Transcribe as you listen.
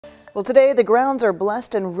Well, today the grounds are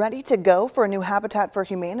blessed and ready to go for a new Habitat for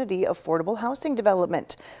Humanity affordable housing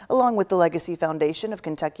development. Along with the Legacy Foundation of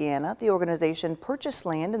Kentuckiana, the organization purchased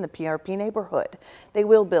land in the PRP neighborhood. They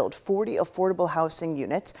will build 40 affordable housing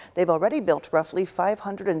units. They've already built roughly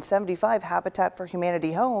 575 Habitat for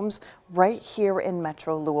Humanity homes right here in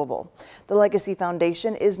Metro Louisville. The Legacy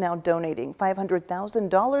Foundation is now donating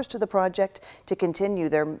 $500,000 to the project to continue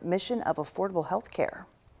their mission of affordable health care.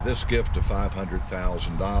 This gift of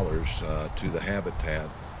 $500,000 to the Habitat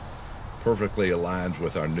perfectly aligns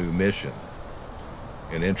with our new mission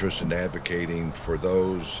and interest in advocating for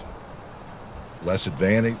those less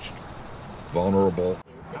advantaged, vulnerable.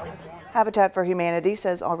 Habitat for Humanity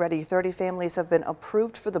says already 30 families have been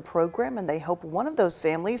approved for the program, and they hope one of those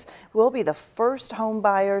families will be the first home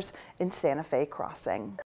buyers in Santa Fe Crossing.